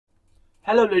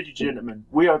Hello, ladies and gentlemen.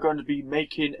 We are going to be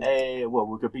making we're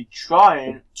going to be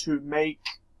trying to make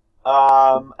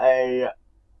a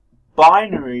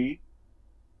binary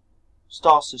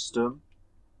star system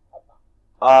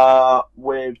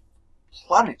with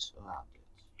planets around it.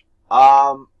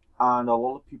 And a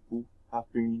lot of people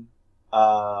have been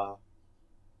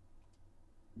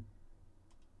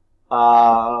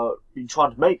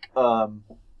trying to make binary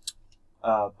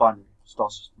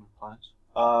star system with planets.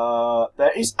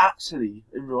 There is actually,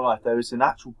 in real life, there is an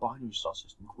actual binary star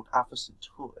system called Alpha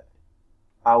Centauri.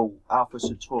 Alpha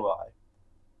Centauri.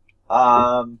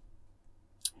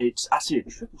 It's actually a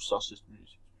triple star system.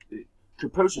 It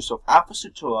composes of Alpha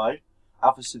Centauri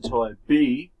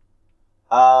B,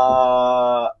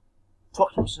 Proxima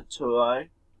Centauri,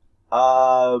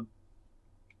 Barnard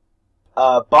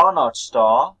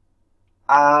star,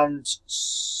 and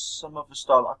some other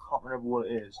star that I can't remember what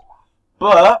it is.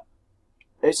 But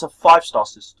it's a 5-star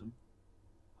system.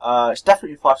 It's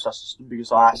definitely a 5-star system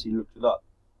because I actually looked it up.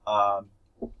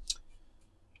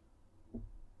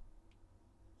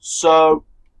 So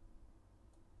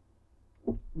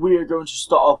we are going to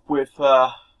start off with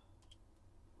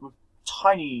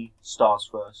tiny stars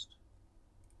first.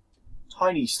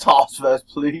 Tiny stars first,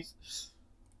 please.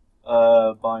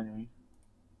 Binary.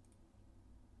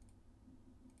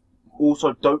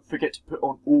 Also, don't forget to put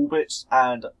on orbits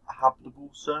and habitable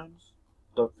zones.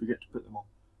 Don't forget to put them on.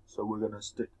 So we're going to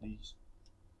stick these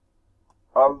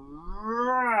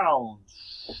around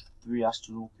 3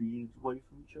 astronomical units away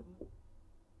from each other.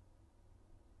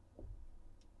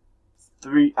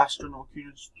 3 astronomical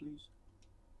units, please.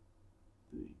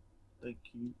 3.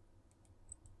 Thank you.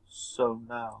 So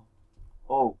now,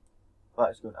 oh,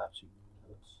 that is going to absolutely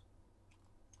nuts.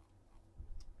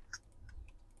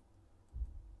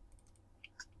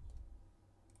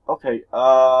 Okay,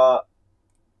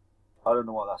 I don't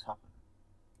know why that's happened.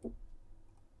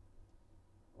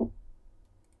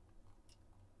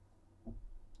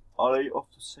 Are they of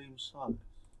the same size?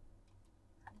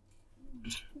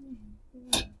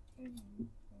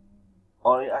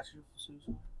 Are they actually of the same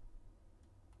size?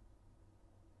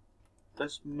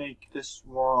 Let's make this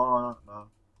one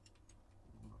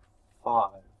 5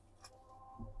 times.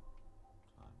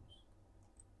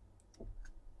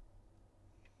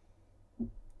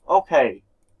 Okay.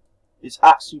 It's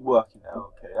actually working now.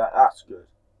 Okay, that's good.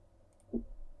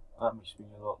 That makes me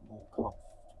a lot more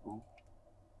comfortable.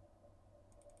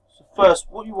 So first,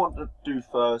 what you want to do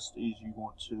first is you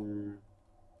want to...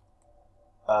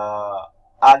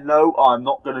 I know I'm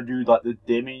not going to do like the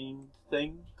dimming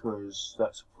thing, because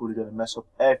that's probably going to mess up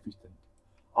everything.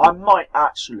 I might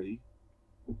actually...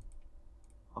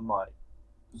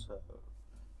 So...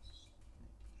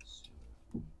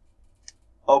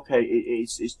 Okay,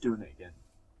 it's doing it again.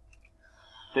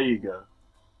 There you go.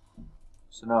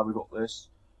 So now we've got this.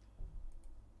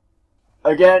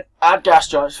 Again, add gas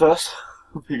giants first,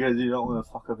 because you don't want to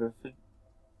fuck up everything.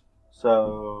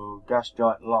 So, gas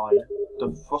giant line.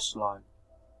 The frost line.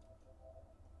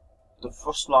 The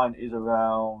frost line is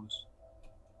around...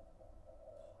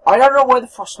 I don't know where the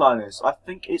frost line is. I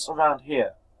think it's around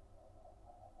here.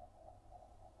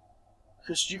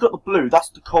 Because you got the blue, that's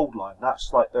the cold line.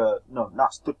 That's like the... No,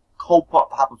 that's the cold part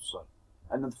of the habitable zone.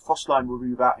 And then the frost line will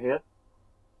be about here,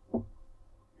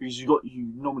 because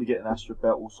you normally get an asteroid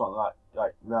belt or something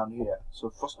like around here. So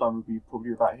the frost line would be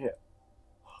probably about here.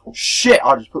 Shit!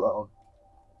 I just put that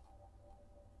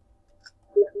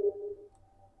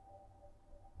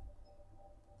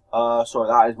on. Sorry,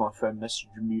 that is my friend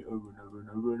messaging me over and over and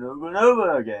over and over and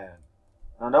over again.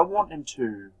 And I don't want him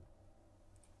to.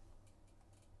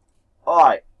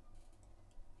 Alright.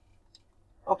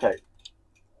 Okay.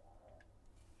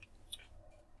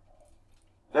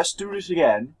 Let's do this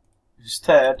again.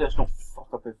 Instead, let's not fuck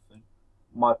up everything.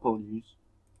 My apologies.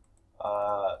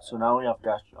 So now we have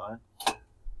gas giant.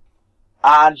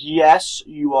 And yes,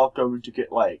 you are going to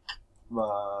get like...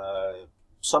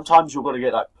 sometimes you're going to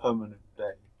get like permanent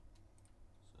day.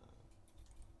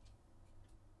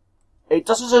 It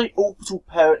doesn't say orbital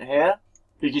parent here,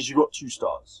 because you've got 2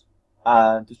 stars.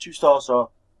 And the 2 stars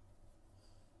are...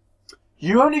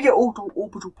 You only get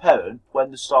orbital parent when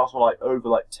the stars are like over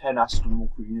like 10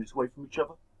 astronomical units away from each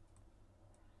other.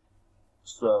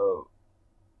 So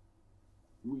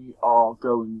we are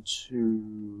going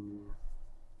to...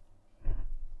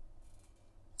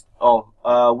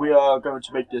 we are going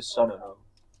to make this, I don't know,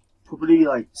 probably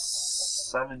like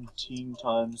 17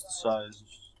 times the size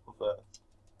of Earth.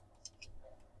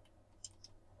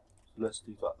 So let's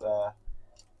leave that there.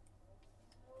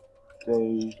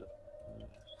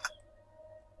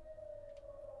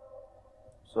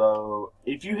 So,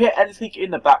 if you hear anything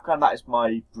in the background, that is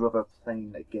my brother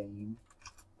playing a game.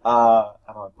 And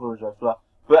I apologise for that.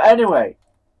 But anyway,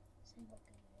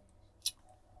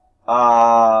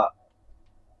 my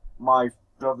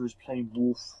brother is playing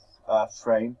Wolf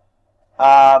Frame.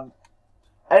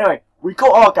 Anyway, we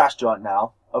got our gas giant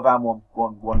now, around one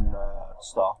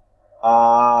star.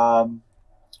 And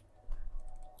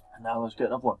now let's get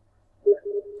another one.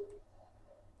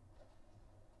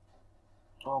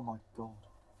 Oh my god.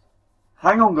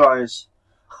 Hang on, guys.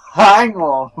 Hang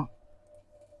on.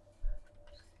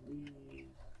 Please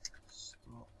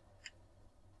stop.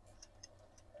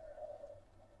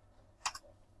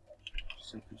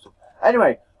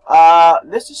 Anyway,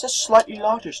 this is a slightly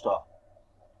larger star.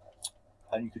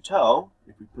 And you can tell,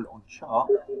 if we put it on the chart,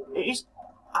 it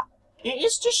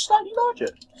is just slightly larger.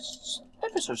 It's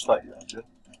ever so slightly larger.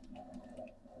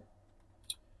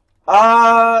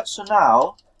 So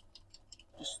now,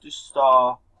 this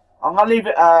star, I'm gonna leave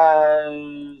it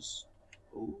as.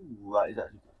 Ooh,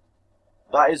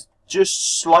 that is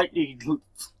just slightly.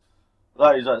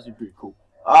 That is actually pretty cool.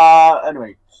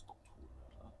 Anyway,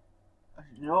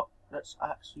 you know what? Let's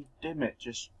actually dim it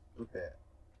just a bit.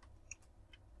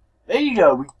 There you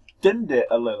go. We dimmed it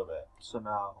a little bit. So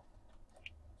now,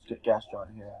 let's get gas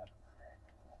giant here.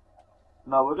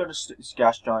 Now we're gonna stick this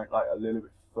gas giant like a little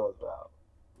bit further out.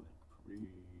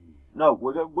 No,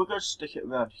 we're gonna stick it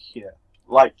around here,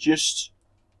 like just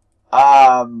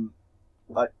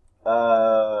like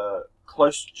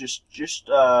close, just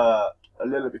a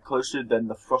little bit closer than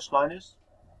the frost line is.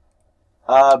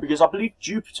 Because I believe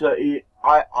Jupiter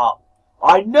I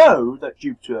know that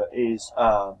Jupiter is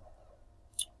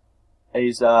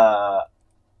it's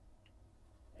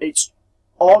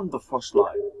on the frost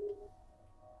line.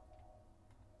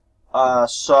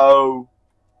 So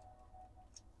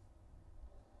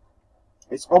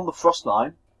it's on the frost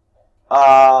line.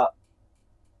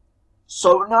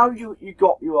 So now you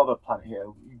got your other planet here.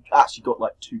 You actually got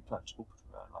like 2 planets,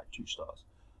 like 2 stars.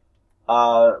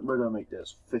 We're gonna make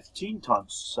this 15 times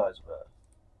the size of Earth.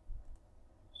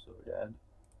 So again,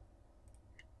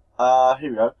 here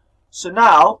we go. So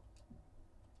now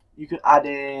you can add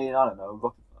in, I don't know,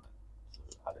 rocket planet. So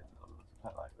add in a rocket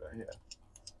planet like right here,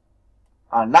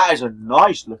 and that is a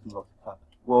nice looking rocket planet.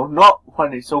 Well, not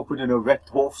when it's opened in a red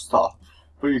dwarf star,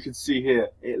 but you can see here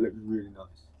it looks really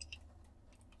nice.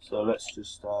 So let's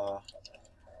just how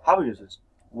big is this?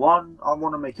 I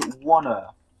want to make it 1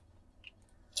 Earth.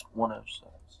 1 Earth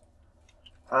size.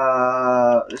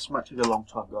 This might take a long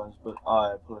time, guys, but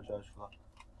I apologise for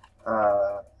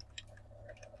that.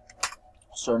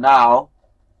 So now,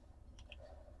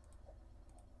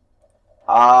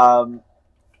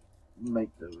 make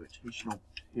the rotational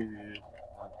period.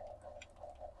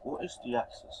 What is the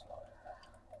axis like?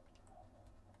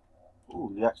 Oh,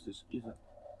 the axis isn't.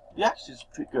 The axis is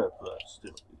pretty good, but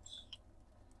still, it's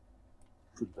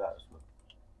pretty bad as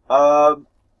well.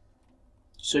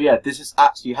 So yeah, this is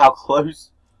actually how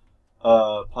close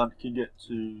planet can get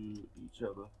to each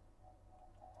other.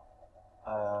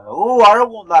 Oh, I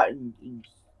don't want that in.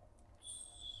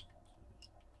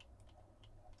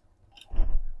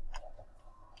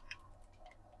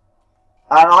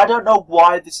 And I don't know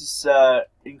why this is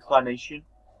inclination.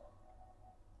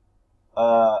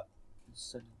 I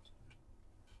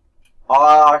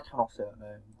cannot say that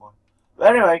name. But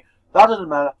anyway, that doesn't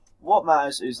matter. What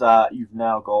matters is that you've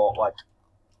now got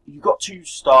you've got 2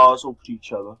 stars all to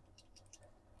each other,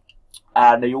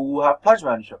 and they all have planets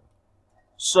around each other.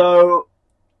 So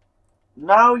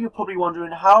now you're probably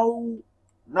wondering how.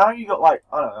 Now you got like,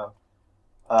 I don't know,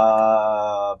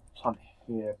 planet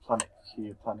here, planet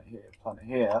here, planet here, planet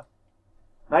here.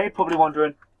 Now you're probably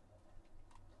wondering,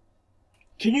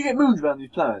 can you get moons around these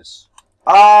planets?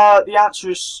 The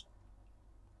answer is,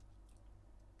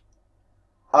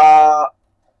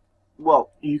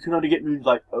 well, you can only get moons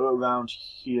like around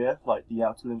here, like the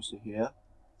outer limits are here.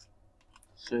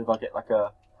 So if I get like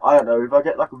a, I don't know, if I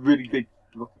get like a really big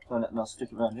rocket planet and I'll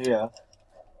stick it around here,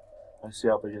 and see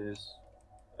how big it is.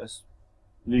 Let's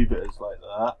leave it as like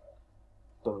that.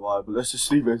 Don't know why, but let's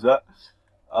just leave it as that.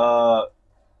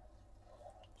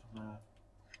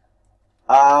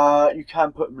 You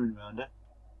can put a moon around it.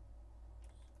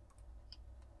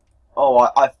 Oh,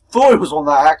 I thought it was on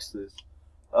that axis.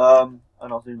 And I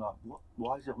was thinking like, what?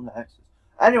 Why is it on that axis?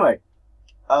 Anyway,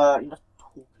 you're not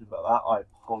talking about that. I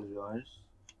apologise.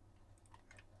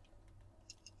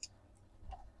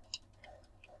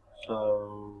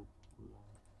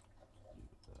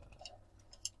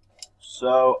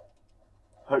 So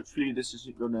hopefully this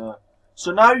isn't gonna.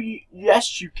 So now,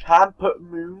 yes, you can put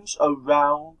moons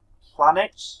around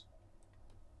planets,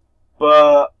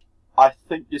 but I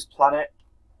think this planet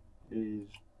is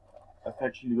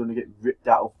eventually going to get ripped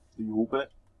out of the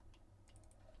orbit.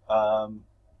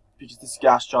 Because this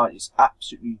gas giant is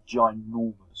absolutely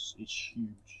ginormous. It's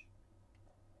huge.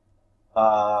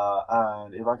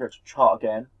 And if I go to chart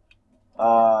again,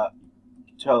 you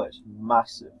can tell it's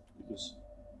massive because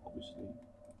obviously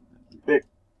it's big.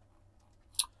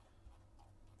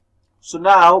 So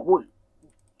now, what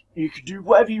you can do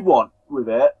whatever you want with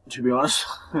it. To be honest,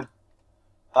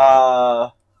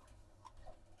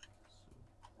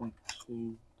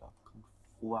 0.2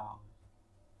 4 hours.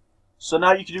 So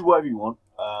now you can do whatever you want.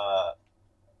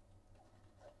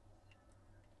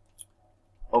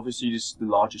 Obviously, this is the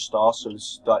largest star, so this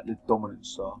is like the dominant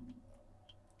star.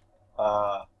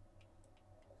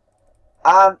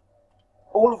 And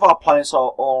all of our planets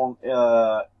are on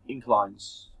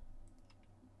inclination.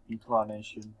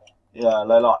 Yeah,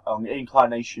 they're like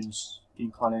inclination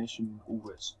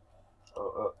orbits.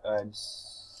 And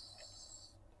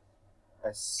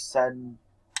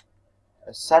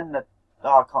no,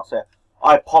 I can't say it.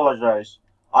 I apologize.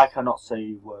 I cannot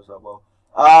say words that well.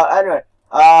 Anyway,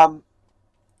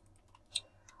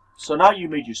 so now you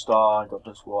made your star, and God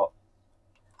knows what.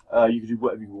 You can do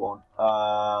whatever you want.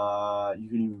 You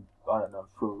can even, I don't know,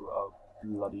 throw a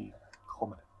bloody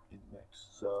comet in the mix.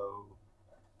 So,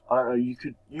 I don't know, you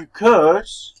could,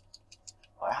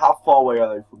 like, how far away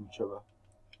are they from each other?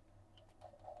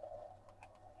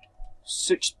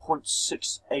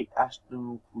 6.68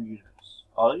 astronomical units.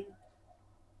 Are you?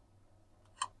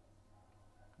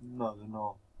 No, they're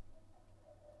not.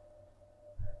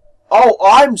 Oh,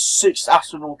 I'm 6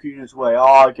 astronomical units away. Oh,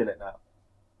 I get it now.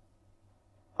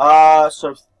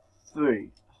 So 3.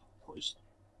 What is?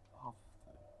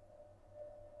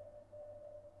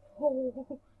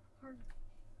 Oh.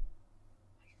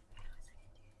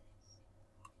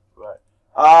 Right.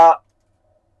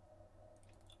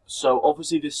 So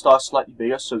obviously this star is slightly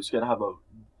bigger, so it's going to have a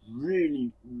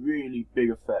really, really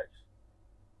big effect.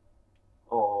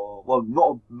 Or, well, not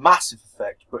a massive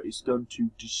effect, but it's going to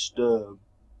disturb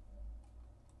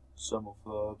some of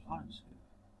the planets.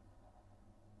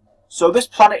 So this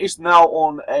planet is now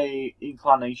on a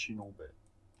inclination orbit.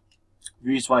 The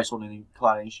reason why it's on an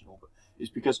inclination orbit is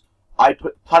because I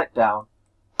put the planet down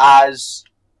as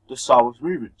the star was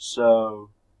moving.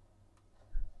 So,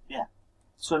 yeah.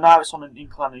 So now it's on an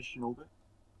inclination orbit.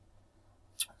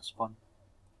 That's fun.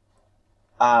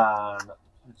 And the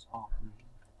planets aren't moving.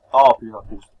 Oh,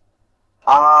 because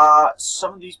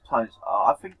some of these planets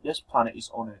are. I think this planet is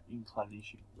on an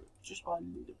inclination orbit, just by a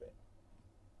little bit.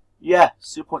 Yeah,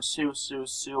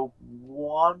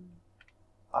 0.0001,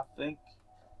 I think.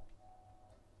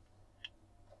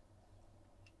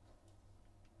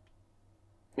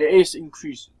 It is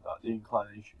increasing. The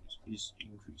inclination is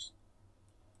increasing.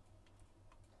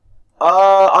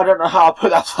 I don't know how I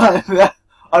put that planet there.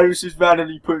 I was just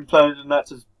randomly putting planets, and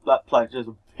that planet just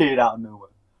appeared out of nowhere.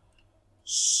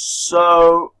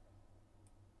 So,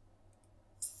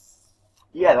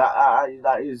 yeah,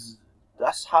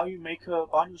 that's how you make a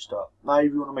binary star. Now,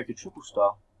 if you want to make a triple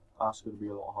star, that's going to be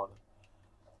a lot harder.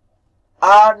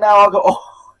 And now I've got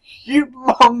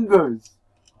humongous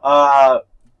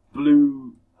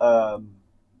blue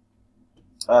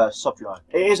subgiant.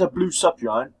 It is a blue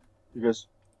subgiant because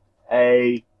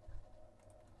a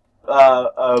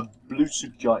blue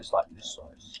supergiant is like this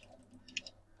size.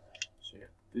 So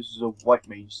yeah, this is a white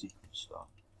main sequence star.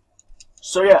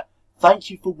 So yeah,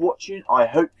 thank you for watching. I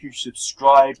hope you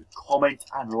subscribe, comment,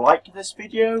 and like this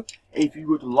video. If you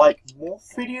would like more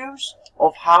videos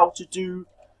of how to do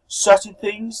certain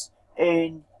things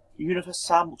in Universe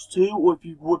Sandbox 2, or if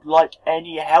you would like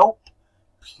any help,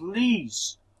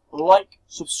 please like,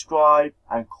 subscribe,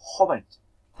 and comment.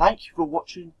 Thank you for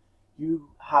watching.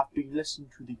 You have been listening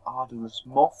to the Arduous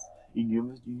Moth in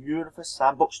Universe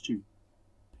Sandbox 2.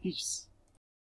 Peace.